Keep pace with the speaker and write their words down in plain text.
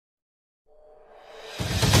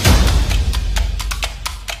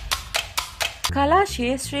කලා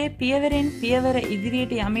ශාස්ත්‍රයේ පියවරෙන් පියවර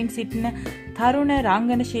ඉදිරියට යමින් සිටින තරුණ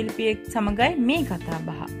රංගන ශිල්පියෙක් සමගයි මේ කතා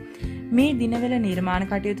බහ. මේ දිනවල නිර්මාණ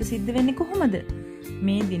කටයුතු සිද්ධ වෙන්නේ කොහොමද?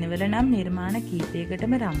 මේ දිනවල නම් නිර්මාණ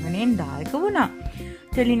කීපයකටම රංගනයෙන් දායක වුණා.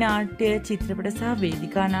 ටෙලි නාට්‍ය, චිත්‍රපට සහ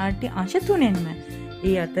වේදිකා නාට්‍ය අංශ තුනෙන්ම.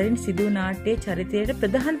 ඒ අතරින් සිදු නාට්‍යයේ චරිතයට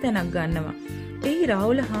ප්‍රධාන තැනක් ගන්නවා. එහි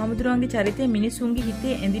රාහුල හාමුදුරුවන්ගේ චරිතය මිනිසුන්ගේ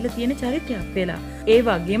හිතේ ඇඳිලා තියෙන චරිතයක් වෙලා. ඒ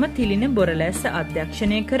වගේම තිලින බොරලැස්ස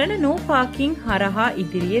අධ්‍යක්ෂණය කරන නෝ පාකින් හරහා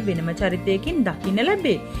ඉදිරියේ වෙනම චරිතයකින් දකින්න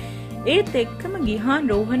ලැබේ. ඒත් එක්කම ගිහාන්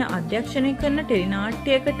රෝහණ අධ්‍යක්ෂණය කරන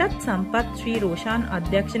ටෙලිනාට්‍යයකටත් සම්පත් ශ්‍රී රෝෂාන්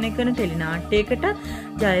අධ්‍යක්ෂණය කරන ටෙලිනාට්‍යයකට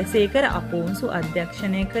ජයසේකර අපෝන්සු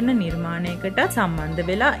අධ්‍යක්ෂණය කරන නිර්මාණයකට සම්බන්ධ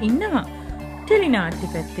වෙලා ඉන්නවා. ටෙලිනාට්‍ය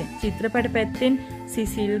පැත්තෙන්. චිත්‍රපට පැත්තෙන්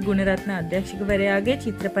සිසිල් ගුණරත්න අධ්‍යක්ෂකවරයාගේ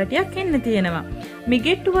චිත්‍රපටයක් එන්න තියෙනවා.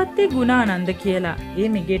 මිගෙට්ටුවත්තේ ගුණානන්ද කියලා. ඒ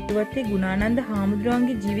මිගෙට්ටුවත්තේ ගුණානන්ද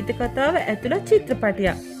හාමුදුරුවන්ගේ ජීවිත කතාව ඇතුළත්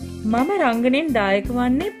චිත්‍රපටයක්. මම රංගනයෙන් දායක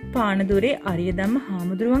වන්නේ පානදුරේ අරියදම්ම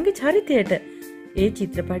හාමුදුරුවන්ගේ චරිතයට. ඒ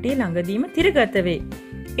චිත්‍රපටයේ ළඟදීම තිරගත වේ.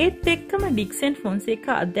 ඒත් එක්කම ඩික්සන්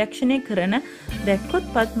ෆොන්සේකා අධ්‍යක්ෂණය කරන දැක්කොත්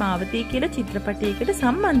පද්මාවතී කියලා චිත්‍රපටයකට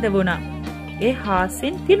සම්බන්ධ වුණා. ඒ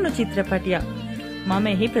හාස්‍යයෙන් පිරුණු චිත්‍රපටයක්. මම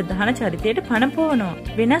එහි ප්‍රධාන චරිතයට පණ පොවනවා.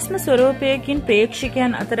 වෙනස්ම ස්වරූපයකින්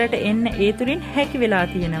ප්‍රේක්ෂකයන් අතරට එන්න ඒ තුලින් හැකි වෙලා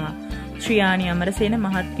තියෙනවා. ශ්‍රියානි අමරසේන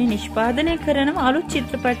මහත්මිය නිෂ්පාදනය කරන අලුත්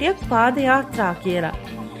චිත්‍රපටයක් පාදයාත්‍රා කියලා.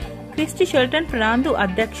 ක්‍රිස්ටි ෂෙල්ටන් ප්‍රනාන්දු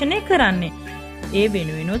අධ්‍යක්ෂණය කරන්නේ. ඒ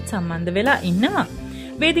වෙනුවෙනුත් සම්බන්ධ වෙලා ඉන්නවා.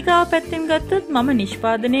 වේදිකාව පැත්තෙන් ගත්තොත් මම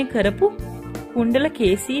නිෂ්පාදනය කරපු කුණ්ඩල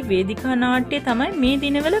කේසී වේදිකා නාට්‍ය තමයි මේ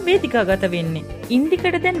දිනවල වේදිකාගත වෙන්නේ.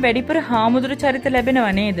 ඉන්දිකට දැන් වැඩිපුර හාමුදුරු චරිත ලැබෙනව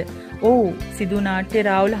නේද? ඔව්, සිදු නාට්‍ය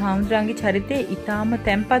රාහුල හාමුදුරන්ගේ චරිතේ ඊටාම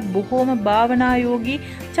තැම්පත් බොහෝම භාවනායෝගී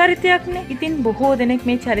චරිතයක්නේ. ඉතින් බොහෝ දෙනෙක්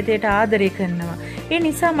මේ චරිතයට ආදරය කරනවා. ඒ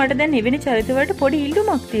නිසා මට දැන් එවැනි චරිතවලට පොඩි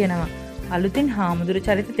ඉල්ලුමක් තියෙනවා. අලුතින් හාමුදුරු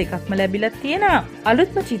චරිත දෙකක්ම ලැබිලා තියෙනවා.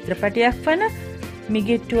 අලුත්ම චිත්‍රපටයක් වන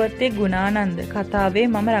මිගෙට්ටුවත්තේ ගුණානන්ද කතාවේ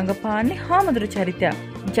මම රඟපාන්නේ හාමුදුරු චරිතයක්.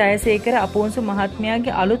 ජයසේකර අපෝන්සු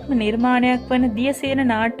මහත්මයාගේ අලුත්ම නිර්මාණයක් වන දියසේන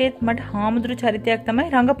නාට්‍යයේත් මට හාමුදුරු චරිතයක් තමයි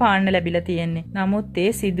රඟපාන්න ලැබිලා තියෙන්නේ. නමුත්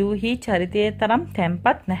ඒ සිදුහි චරිතයේ තරම්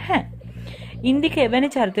තැම්පත් නැහැ. ඉන්දික එවැනි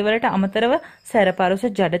චරිතවලට අමතරව සැරපරුස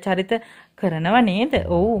ජඩ චරිත කරනව නේද?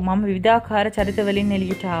 ඔව්, මම විවිධාකාර චරිත වලින්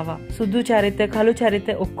එළියට ආවා. සුදු චරිත, කළු චරිත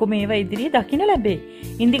ඔක්කොම ඒවා ඉදිරියේ දකින්න ලැබේ.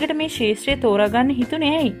 ඉන්දිකට මේ ශාස්ත්‍රය තෝරාගන්න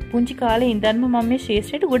හිතුනේ ඇයි? පුංචි කාලේ ඉඳන්ම මම මේ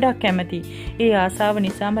ශාස්ත්‍රයට ගොඩක් කැමතියි. ඒ ආසාව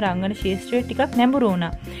නිසාම රංගන ශාස්ත්‍රයේ ටිකක් නැඹුරු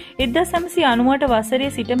වුණා. 1998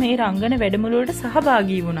 වසරේ සිට මේ රංගන වැඩමුළුවලට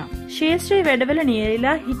සහභාගී වුණා. ශාස්ත්‍රයේ වැඩවල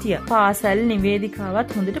නියැලිලා හිටියා. පාසල්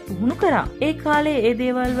නිවේදිකාවත් හොඳට පුහුණු කරා. ඒ කාලේ ඒ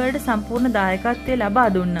දේවල් වලට සම්පූර්ණ දායකත්වය ලබා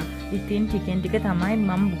දුන්නා. ඉතින් ටිකෙන් ටික තමයි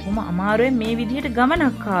මම බොහොම අමාරුවෙන් මේ විදිහට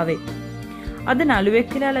ගමනක් ආවේ. අද නළුවෙක්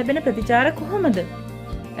කියලා ලැබෙන ප්‍රතිචාර කොහොමද?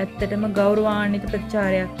 ඇත්තටම ගෞරවාන්විත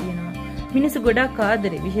ප්‍රතිචාරයක් තියෙනවා. මිනිස්සු ගොඩක්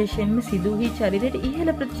ආදරේ, විශේෂයෙන්ම සිදුහි චරිතයට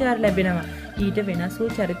ඉහළ ප්‍රතිචාර ලැබෙනවා. ඊට වෙනස් වූ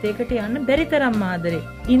චරිතයකට යන්න බැරි තරම් ආදරේ.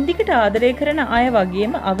 ඉන්දිකට ආදරය කරන අය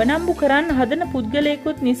වගේම අවනම්බු කරන්න හදන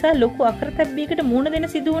පුද්ගලයෙකුත් නිසා ලොකු අක්‍රතැබ්බයකට මුහුණ දෙන්න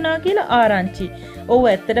සිදු වුණා කියලා ආරංචි. ඔව්,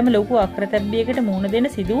 ඇත්තටම ලොකු අක්‍රතැබ්බයකට මුහුණ දෙන්න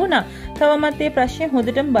සිදු වුණා. තවමත් මේ ප්‍රශ්නේ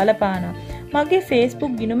හොඳටම බලපානවා. මගේ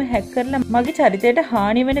Facebook ගිණුම හැක් කරලා මගේ චරිතයට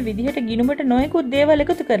හානි වෙන විදිහට ගිණුමට නොයෙකුත් දේවල්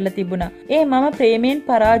එකතු කරලා තිබුණා. ඒ මම ප්‍රේමයෙන්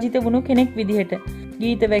පරාජිත වුණු කෙනෙක් විදිහට.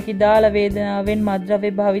 ගීත වැකි දාලා වේදනාවෙන් මද්ද්‍රව්‍ය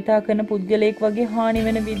භාවිතා කරන පුද්ගලයෙක් වගේ හානි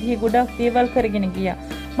වෙන විදිහේ ගොඩක් දේවල් කරගෙන ගියා.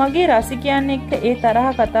 මගේ රසිකයන් එක්ක ඒ තරහ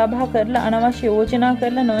කතාබහ කරලා අනවශ්‍ය යෝජනා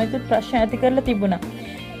කරලා නොයෙකුත් ප්‍රශ්න ඇති කරලා තිබුණා.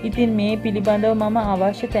 ඉතින් මේ පිළිබඳව මම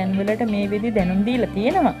අවශ්‍ය තැන්වලට මේ වෙදි දැනුම් දීලා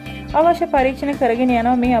තියෙනවා. අවශ්‍ය පරීක්ෂණ කරගෙන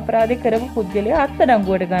යනවා මේ අපරාධය කරපු පුද්ගලයා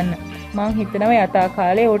අත්අඩංගුවට ගන්න. මං හිතනවා යථා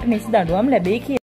කාලේ උට නිසි දඬුවම් ලැබෙයි කියලා.